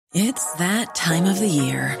It's that time of the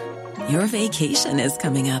year. Your vacation is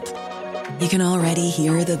coming up. You can already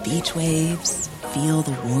hear the beach waves, feel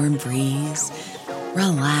the warm breeze,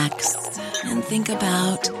 relax, and think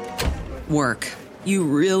about work. You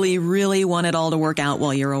really, really want it all to work out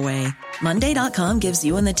while you're away. Monday.com gives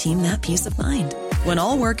you and the team that peace of mind. When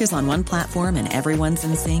all work is on one platform and everyone's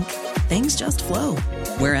in sync, things just flow.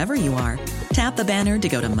 Wherever you are, tap the banner to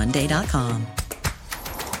go to Monday.com.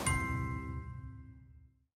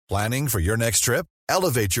 Planning for your next trip?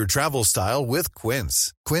 Elevate your travel style with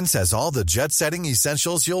Quince. Quince has all the jet-setting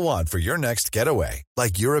essentials you'll want for your next getaway,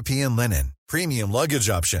 like European linen, premium luggage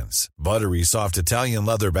options, buttery soft Italian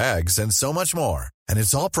leather bags, and so much more. And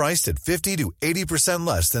it's all priced at 50 to 80%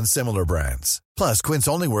 less than similar brands. Plus, Quince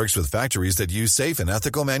only works with factories that use safe and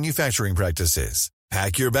ethical manufacturing practices.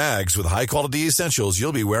 Pack your bags with high-quality essentials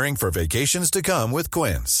you'll be wearing for vacations to come with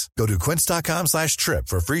Quince. Go to quince.com/trip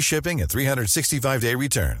for free shipping and 365-day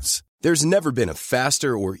returns. There's never been a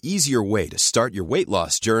faster or easier way to start your weight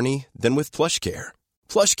loss journey than with PlushCare.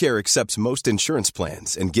 PlushCare accepts most insurance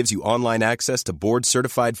plans and gives you online access to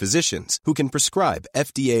board-certified physicians who can prescribe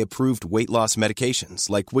FDA-approved weight loss medications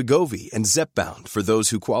like Wegovy and Zepbound for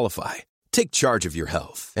those who qualify. Take charge of your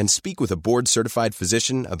health and speak with a board-certified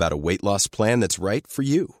physician about a weight loss plan that's right for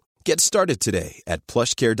you. Get started today at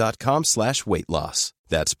plushcare.com/weight loss.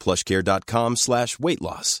 That's plushcare.com/weight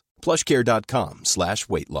loss.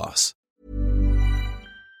 plushcare.com/weight loss.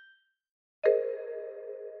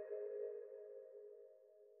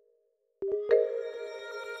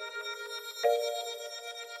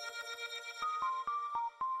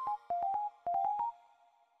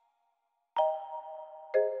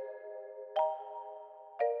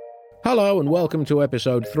 Hello and welcome to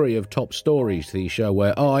episode 3 of Top Stories, the show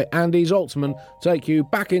where I, Andy Zaltzman, take you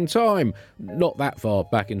back in time. Not that far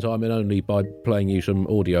back in time, and only by playing you some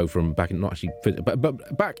audio from back in... Not actually,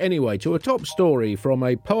 but back anyway to a top story from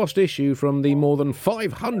a past issue from the more than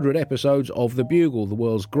 500 episodes of The Bugle, the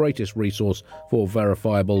world's greatest resource for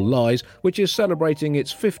verifiable lies, which is celebrating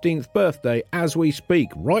its 15th birthday as we speak,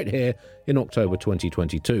 right here in October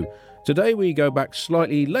 2022. Today we go back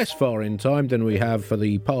slightly less far in time than we have for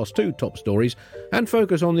the past 2 top stories and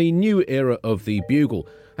focus on the new era of the Bugle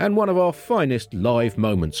and one of our finest live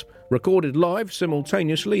moments. Recorded live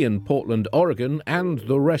simultaneously in Portland, Oregon and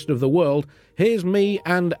the rest of the world, here's me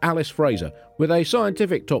and Alice Fraser with a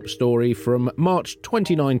scientific top story from March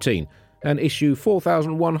 2019 and issue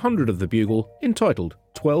 4100 of the Bugle entitled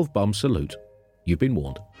 12 Bum Salute. You've been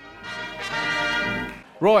warned.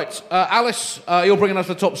 Right, Alice, you're bringing us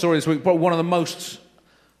the top story this week, probably one of the most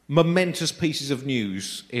momentous pieces of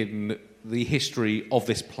news in the history of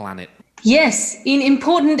this planet. Yes, in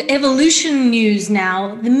important evolution news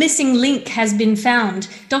now, the missing link has been found.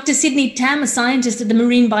 Dr. Sidney Tam, a scientist at the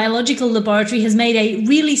Marine Biological Laboratory, has made a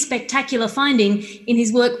really spectacular finding in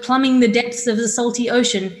his work plumbing the depths of the salty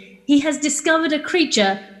ocean. He has discovered a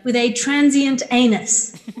creature with a transient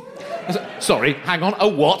anus. Sorry, hang on, a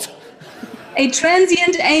what? A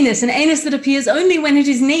transient anus, an anus that appears only when it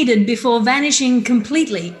is needed before vanishing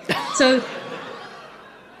completely. So,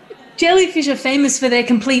 jellyfish are famous for their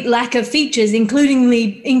complete lack of features, including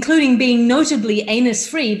being notably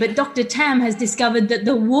anus-free, but Dr. Tam has discovered that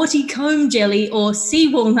the warty comb jelly, or sea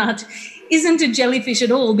walnut, isn't a jellyfish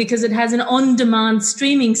at all because it has an on-demand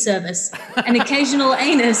streaming service, an occasional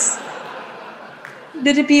anus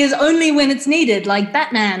that appears only when it's needed, like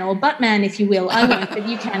Batman or Buttman, if you will. I won't, but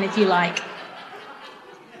you can if you like.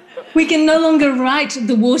 We can no longer write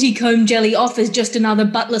the warty comb jelly off as just another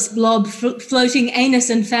buttless blob floating anus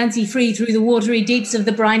and fancy-free through the watery deeps of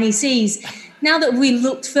the briny seas. Now that we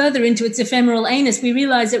looked further into its ephemeral anus, we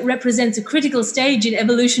realise it represents a critical stage in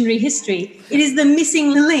evolutionary history. It is the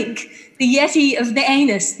missing link, the yeti of the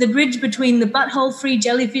anus, the bridge between the butthole-free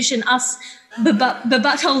jellyfish and us, the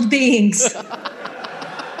butthole beings.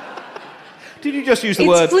 Did you just use the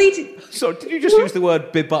word... Sorry, did you just use the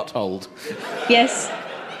word be-buttholed? Yes.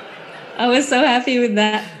 I was so happy with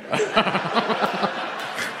that.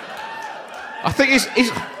 I think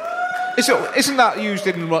isn't that used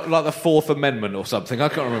in like the Fourth Amendment or something? I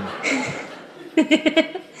can't remember.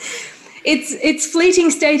 Its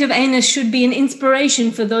fleeting state of anus should be an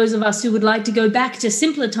inspiration for those of us who would like to go back to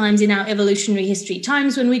simpler times in our evolutionary history,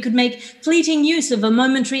 times when we could make fleeting use of a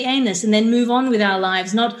momentary anus and then move on with our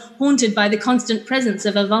lives, not haunted by the constant presence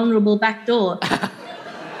of a vulnerable back door.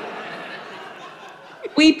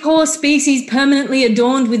 We poor species permanently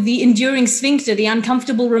adorned with the enduring sphincter, the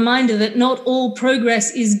uncomfortable reminder that not all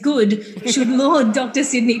progress is good, should laud Dr.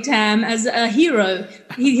 Sidney Tam as a hero.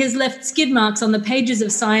 He has left skid marks on the pages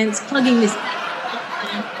of science, plugging this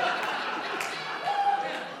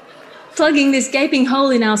plugging this gaping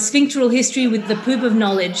hole in our sphincteral history with the poop of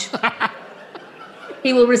knowledge.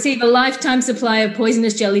 He will receive a lifetime supply of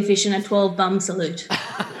poisonous jellyfish and a 12-bum salute.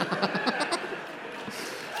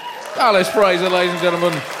 Alice Fraser, ladies and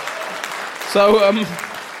gentlemen. So,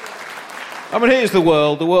 here's the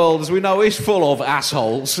world. The world, as we know, is full of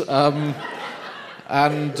assholes. I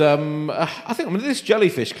think, this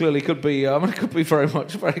jellyfish clearly could be, it could be very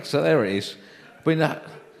much, so there it is.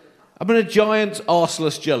 A giant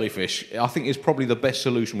arseless jellyfish, I think, is probably the best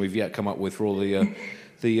solution we've yet come up with for all a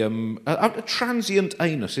transient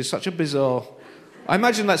anus is such a bizarre... I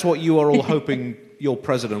imagine that's what you are all hoping your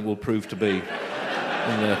president will prove to be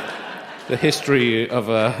in the history of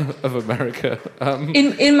America.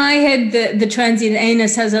 In my head, the transient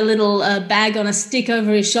anus has a little bag on a stick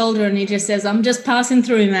over his shoulder, and he just says, "I'm just passing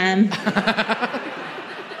through, man."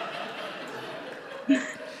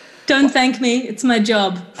 Don't thank me. It's my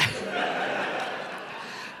job.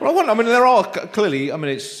 Well, there are clearly,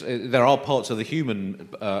 there are parts of the human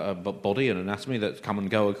body and anatomy that come and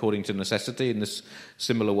go according to necessity in this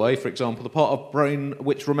similar way. For example, the part of brain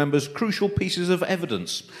which remembers crucial pieces of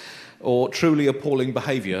evidence or truly appalling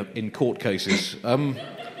behaviour in court cases. Have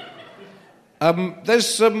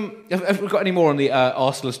we got any more on the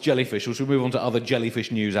arseless jellyfish, or should we move on to other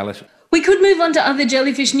jellyfish news, Alice? We could move on to other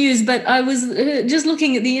jellyfish news, but I was just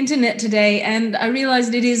looking at the internet today and I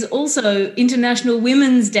realised it is also International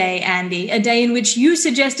Women's Day, Andy, a day in which you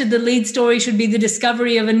suggested the lead story should be the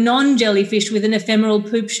discovery of a non-jellyfish with an ephemeral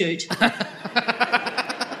poop shoot.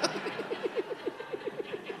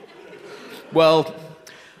 Well,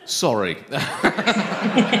 sorry.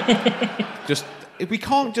 We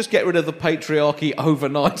can't just get rid of the patriarchy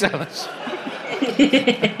overnight, Alice.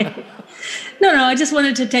 No, I just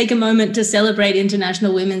wanted to take a moment to celebrate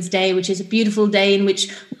International Women's Day, which is a beautiful day in which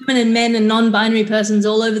women and men and non-binary persons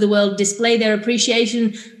all over the world display their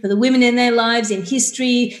appreciation for the women in their lives, in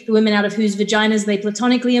history, the women out of whose vaginas they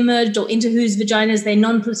platonically emerged or into whose vaginas they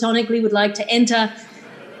non-platonically would like to enter.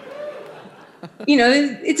 You know,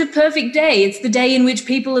 it's a perfect day. It's the day in which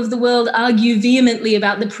people of the world argue vehemently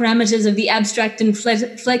about the parameters of the abstract and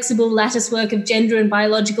flexible latticework of gender and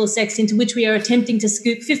biological sex into which we are attempting to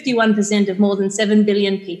scoop 51% of more than 7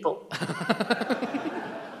 billion people.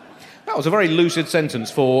 That was a very lucid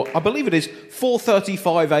sentence for, I believe it is,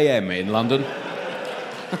 4:35 a.m. in London.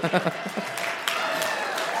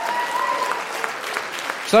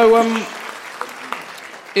 So,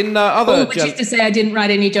 in other... which is to say I didn't write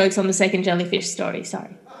any jokes on the second jellyfish story,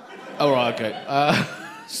 sorry. Oh, right, OK.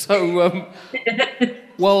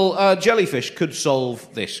 Jellyfish could solve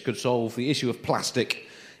the issue of plastic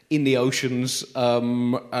in the oceans.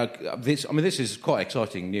 This is quite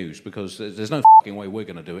exciting news because there's no fucking way we're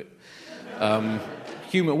going to do it.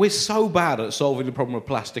 We're so bad at solving the problem of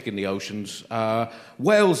plastic in the oceans.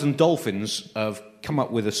 Whales and dolphins have come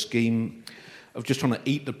up with a scheme of just trying to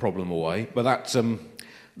eat the problem away, but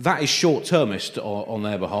that is short-termist on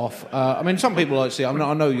their behalf. Some people like to see...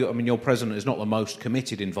 I know your president is not the most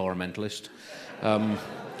committed environmentalist,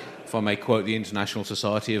 if I may quote the International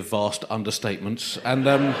Society of Vast Understatements. And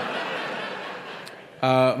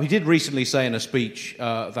he did recently say in a speech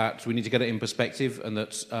that we need to get it in perspective and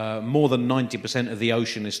that more than 90% of the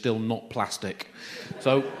ocean is still not plastic.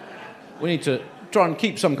 So we need to try and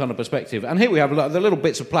keep some kind of perspective. And here we have the little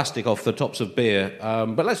bits of plastic off the tops of beer.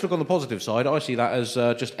 But let's look on the positive side. I see that as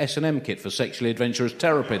just S&M kit for sexually adventurous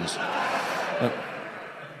terrapins.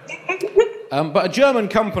 But a German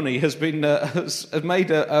company has made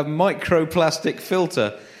a microplastic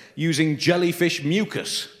filter using jellyfish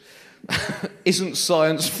mucus. Isn't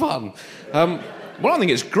science fun? Well, I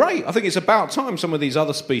think it's great. I think it's about time some of these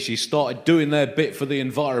other species started doing their bit for the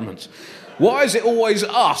environment. Why is it always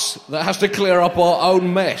us that has to clear up our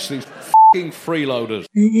own mess? These f***ing freeloaders.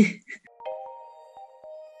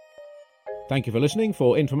 Thank you for listening.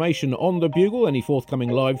 For information on The Bugle, any forthcoming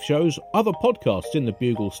live shows, other podcasts in The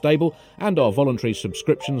Bugle stable, and our voluntary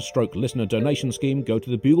subscription/listener donation scheme, go to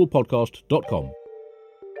thebuglepodcast.com.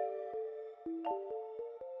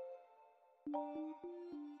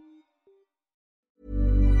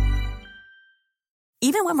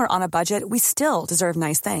 Even when we're on a budget, we still deserve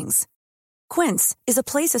nice things. Quince is a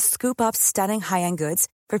place to scoop up stunning high-end goods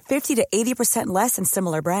for 50 to 80% less than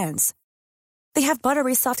similar brands. They have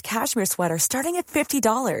buttery soft cashmere sweaters starting at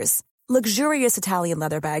 $50, luxurious Italian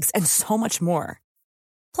leather bags, and so much more.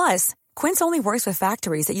 Plus, Quince only works with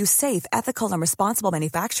factories that use safe, ethical, and responsible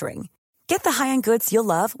manufacturing. Get the high-end goods you'll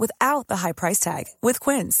love without the high price tag with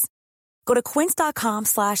Quince. Go to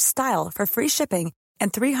quince.com/style for free shipping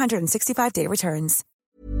and 365-day returns.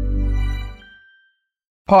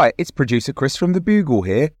 Hi, it's producer Chris from The Bugle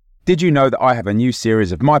here. Did you know that I have a new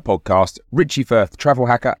series of my podcast, Richie Firth Travel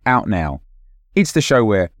Hacker, out now? It's the show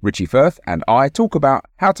where Richie Firth and I talk about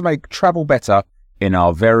how to make travel better in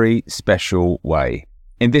our very special way.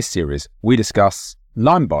 In this series, we discuss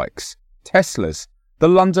Lime bikes, Teslas, the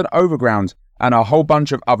London Overground, and a whole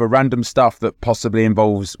bunch of other random stuff that possibly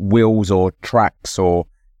involves wheels or tracks or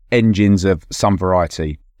engines of some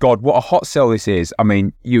variety. God, what a hot sell this is. I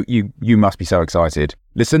mean, you must be so excited.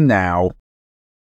 Listen now.